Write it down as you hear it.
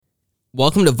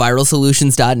Welcome to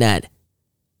viralsolutions.net.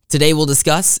 Today we'll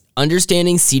discuss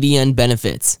understanding CDN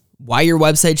benefits, why your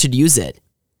website should use it.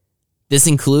 This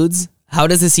includes, how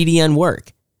does a CDN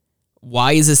work?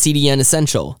 Why is a CDN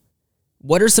essential?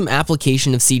 What are some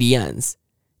applications of CDNs?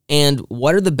 And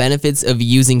what are the benefits of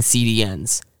using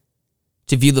CDNs?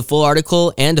 To view the full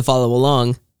article and to follow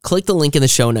along, click the link in the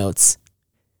show notes.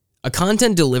 A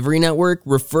content delivery network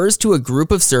refers to a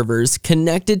group of servers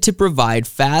connected to provide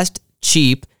fast,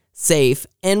 cheap, safe,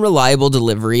 and reliable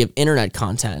delivery of internet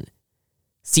content.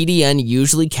 CDN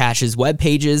usually caches web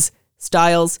pages,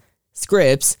 styles,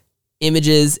 scripts,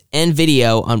 images, and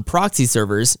video on proxy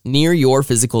servers near your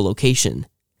physical location.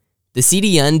 The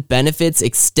CDN benefits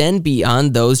extend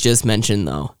beyond those just mentioned,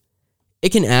 though.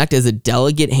 It can act as a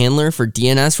delegate handler for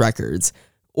DNS records,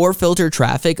 or filter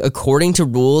traffic according to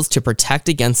rules to protect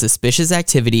against suspicious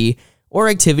activity or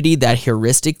activity that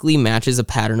heuristically matches a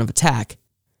pattern of attack.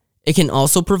 It can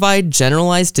also provide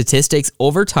generalized statistics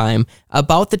over time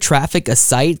about the traffic a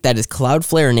site that is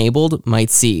Cloudflare enabled might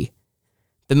see.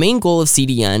 The main goal of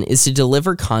CDN is to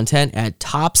deliver content at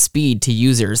top speed to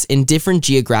users in different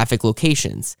geographic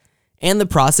locations, and the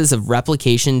process of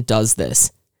replication does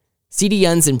this.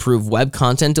 CDNs improve web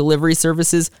content delivery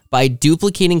services by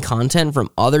duplicating content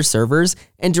from other servers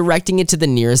and directing it to the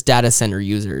nearest data center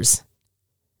users.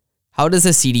 How does a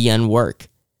CDN work?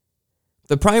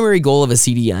 The primary goal of a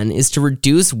CDN is to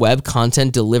reduce web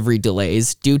content delivery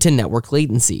delays due to network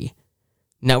latency.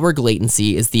 Network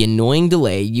latency is the annoying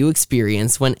delay you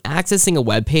experience when accessing a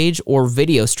web page or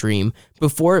video stream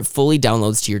before it fully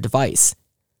downloads to your device.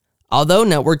 Although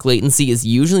network latency is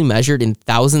usually measured in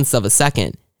thousandths of a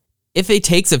second, if it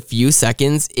takes a few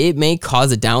seconds, it may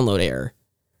cause a download error.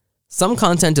 Some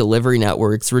content delivery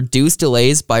networks reduce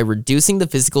delays by reducing the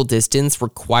physical distance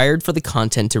required for the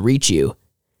content to reach you.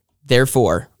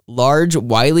 Therefore, large,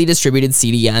 widely distributed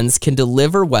CDNs can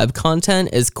deliver web content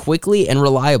as quickly and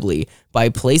reliably by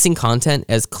placing content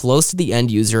as close to the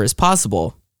end user as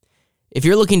possible. If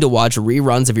you're looking to watch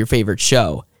reruns of your favorite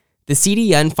show, the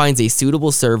CDN finds a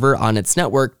suitable server on its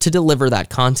network to deliver that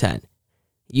content.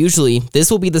 Usually, this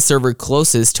will be the server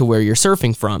closest to where you're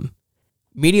surfing from.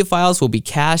 Media files will be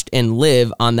cached and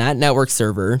live on that network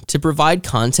server to provide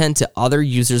content to other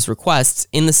users' requests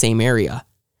in the same area.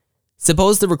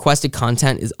 Suppose the requested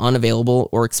content is unavailable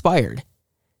or expired.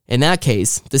 In that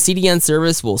case, the CDN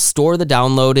service will store the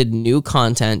downloaded new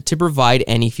content to provide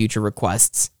any future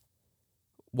requests.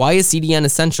 Why is CDN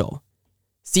essential?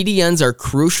 CDNs are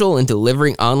crucial in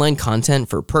delivering online content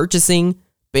for purchasing,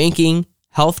 banking,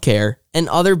 healthcare, and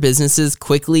other businesses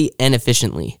quickly and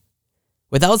efficiently.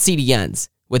 Without CDNs,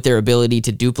 with their ability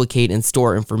to duplicate and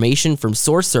store information from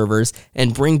source servers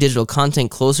and bring digital content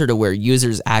closer to where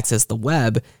users access the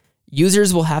web,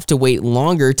 users will have to wait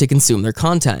longer to consume their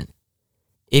content.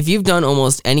 If you've done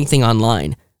almost anything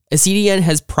online, a CDN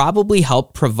has probably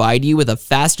helped provide you with a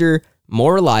faster,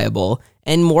 more reliable,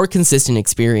 and more consistent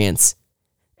experience.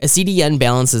 A CDN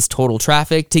balances total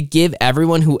traffic to give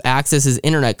everyone who accesses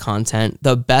internet content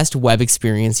the best web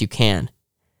experience you can.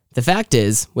 The fact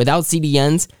is, without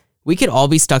CDNs, we could all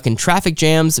be stuck in traffic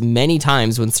jams many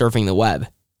times when surfing the web.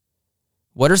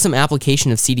 What are some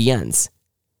applications of CDNs?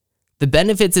 The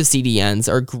benefits of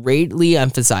CDNs are greatly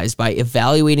emphasized by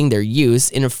evaluating their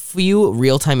use in a few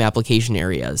real-time application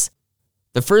areas.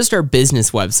 The first are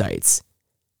business websites.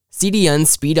 CDNs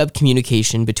speed up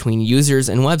communication between users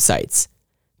and websites.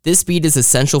 This speed is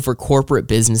essential for corporate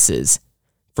businesses.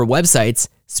 For websites,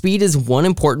 speed is one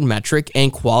important metric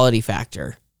and quality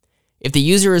factor. If the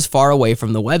user is far away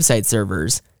from the website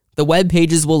servers, the web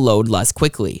pages will load less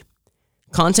quickly.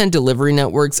 Content delivery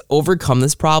networks overcome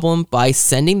this problem by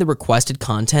sending the requested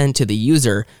content to the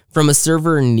user from a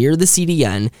server near the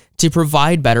CDN to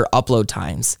provide better upload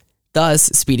times, thus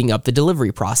speeding up the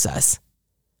delivery process.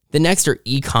 The next are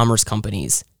e-commerce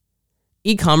companies.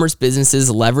 E-commerce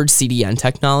businesses leverage CDN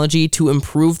technology to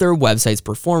improve their website's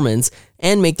performance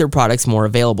and make their products more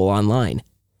available online.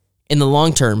 In the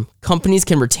long term, companies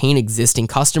can retain existing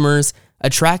customers,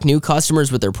 attract new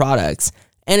customers with their products,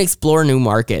 and explore new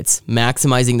markets,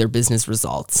 maximizing their business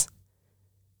results.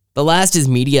 The last is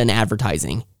media and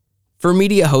advertising. For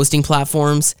media hosting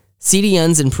platforms,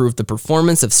 CDNs improve the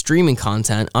performance of streaming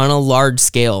content on a large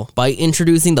scale by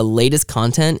introducing the latest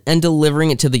content and delivering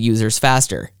it to the users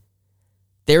faster.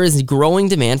 There is growing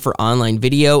demand for online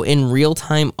video and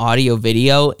real-time audio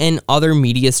video and other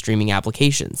media streaming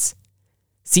applications.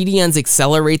 CDNs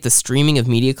accelerate the streaming of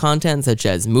media content such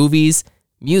as movies,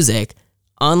 music,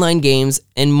 online games,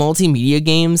 and multimedia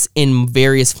games in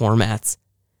various formats.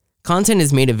 Content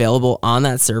is made available on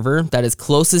that server that is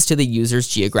closest to the user's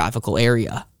geographical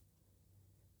area.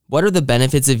 What are the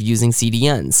benefits of using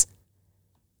CDNs?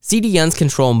 CDNs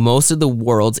control most of the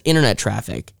world's internet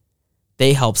traffic.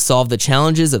 They help solve the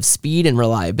challenges of speed and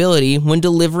reliability when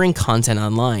delivering content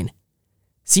online.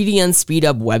 CDNs speed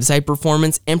up website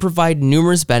performance and provide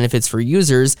numerous benefits for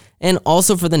users and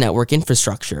also for the network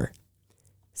infrastructure.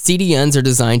 CDNs are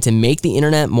designed to make the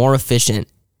internet more efficient.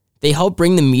 They help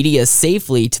bring the media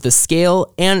safely to the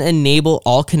scale and enable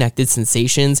all connected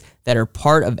sensations that are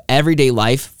part of everyday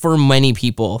life for many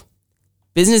people.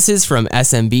 Businesses from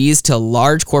SMBs to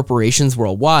large corporations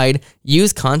worldwide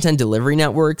use content delivery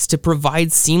networks to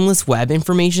provide seamless web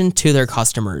information to their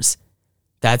customers.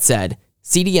 That said,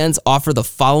 CDNs offer the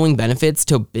following benefits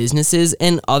to businesses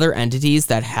and other entities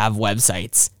that have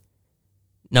websites.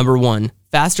 Number 1,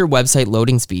 faster website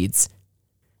loading speeds.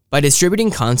 By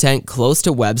distributing content close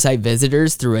to website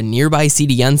visitors through a nearby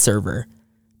CDN server,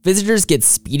 visitors get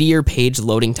speedier page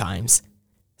loading times.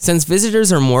 Since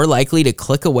visitors are more likely to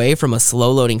click away from a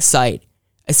slow-loading site,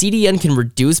 a CDN can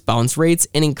reduce bounce rates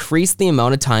and increase the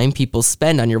amount of time people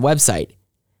spend on your website.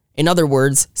 In other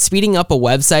words, speeding up a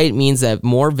website means that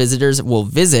more visitors will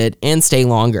visit and stay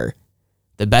longer.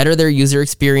 The better their user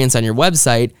experience on your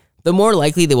website, the more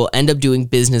likely they will end up doing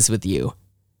business with you.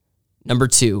 Number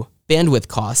 2, bandwidth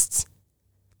costs.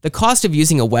 The cost of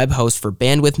using a web host for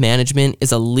bandwidth management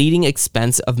is a leading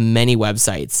expense of many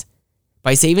websites.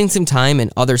 By saving some time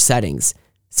in other settings,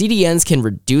 CDNs can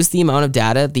reduce the amount of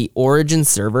data the origin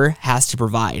server has to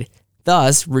provide,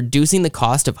 thus reducing the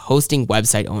cost of hosting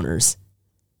website owners.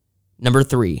 Number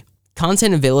 3,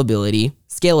 content availability,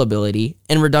 scalability,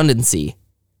 and redundancy.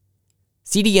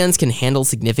 CDNs can handle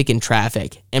significant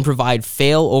traffic and provide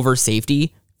failover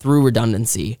safety through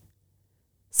redundancy.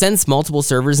 Since multiple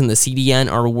servers in the CDN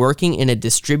are working in a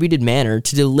distributed manner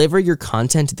to deliver your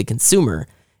content to the consumer,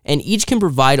 and each can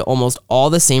provide almost all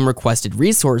the same requested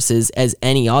resources as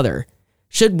any other,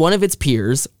 should one of its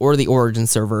peers, or the origin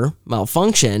server,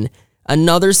 malfunction,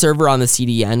 another server on the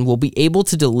CDN will be able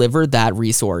to deliver that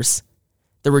resource.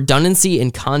 The redundancy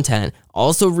in content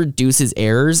also reduces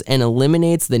errors and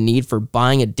eliminates the need for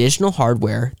buying additional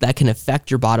hardware that can affect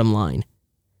your bottom line.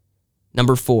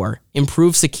 Number 4,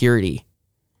 improve security.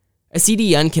 A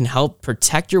CDN can help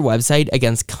protect your website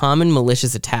against common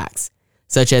malicious attacks,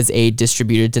 such as a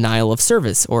distributed denial of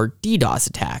service or DDoS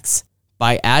attacks,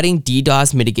 by adding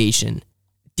DDoS mitigation.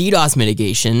 DDoS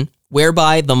mitigation,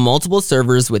 whereby the multiple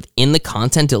servers within the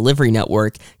content delivery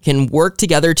network can work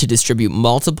together to distribute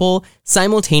multiple,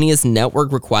 simultaneous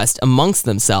network requests amongst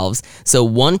themselves so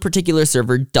one particular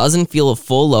server doesn't feel a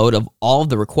full load of all of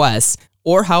the requests,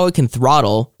 or how it can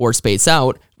throttle, or space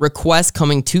out, requests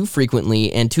coming too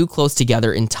frequently and too close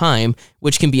together in time,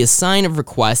 which can be a sign of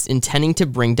requests intending to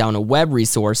bring down a web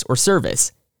resource or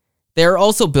service. They are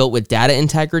also built with data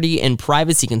integrity and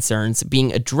privacy concerns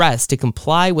being addressed to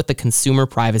comply with the consumer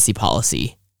privacy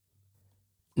policy.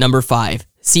 Number 5,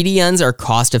 CDNs are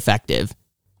cost-effective.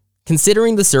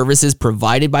 Considering the services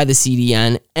provided by the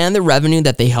CDN and the revenue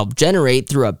that they help generate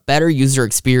through a better user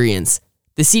experience,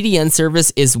 the CDN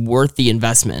service is worth the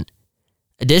investment.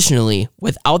 Additionally,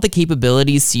 without the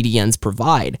capabilities CDNs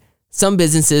provide, some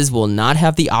businesses will not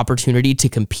have the opportunity to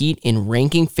compete in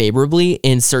ranking favorably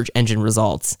in search engine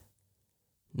results.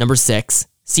 Number 6,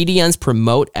 CDNs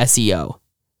promote SEO.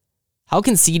 How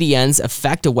can CDNs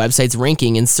affect a website's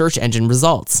ranking in search engine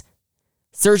results?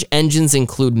 Search engines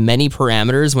include many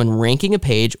parameters when ranking a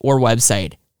page or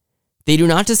website. They do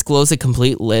not disclose a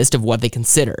complete list of what they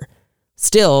consider.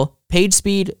 Still, page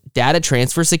speed, data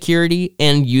transfer security,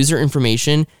 and user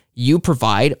information you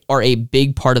provide are a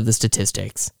big part of the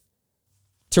statistics.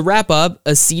 To wrap up,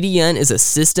 a CDN is a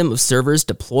system of servers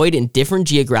deployed in different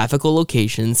geographical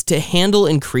locations to handle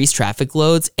increased traffic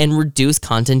loads and reduce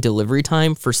content delivery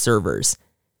time for servers.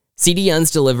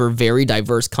 CDNs deliver very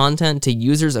diverse content to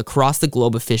users across the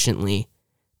globe efficiently.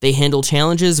 They handle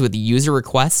challenges with user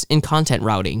requests and content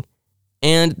routing,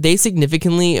 and they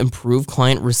significantly improve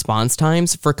client response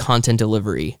times for content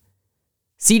delivery.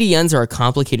 CDNs are a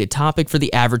complicated topic for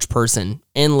the average person,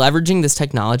 and leveraging this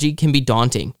technology can be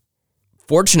daunting.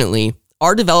 Fortunately,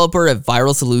 our developer at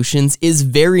Viral Solutions is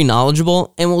very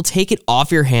knowledgeable and will take it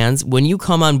off your hands when you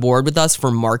come on board with us for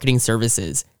marketing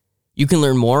services. You can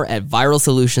learn more at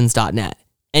viralsolutions.net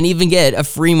and even get a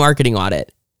free marketing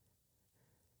audit.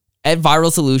 At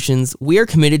Viral Solutions, we are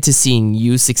committed to seeing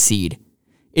you succeed.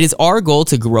 It is our goal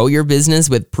to grow your business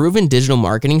with proven digital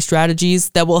marketing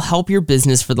strategies that will help your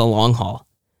business for the long haul.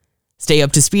 Stay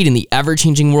up to speed in the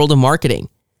ever-changing world of marketing.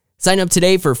 Sign up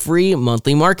today for free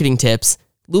monthly marketing tips,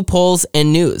 loopholes,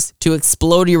 and news to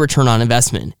explode your return on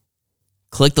investment.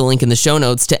 Click the link in the show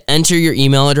notes to enter your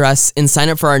email address and sign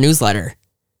up for our newsletter.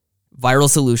 Viral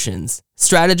Solutions.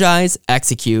 Strategize,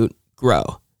 execute,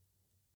 grow.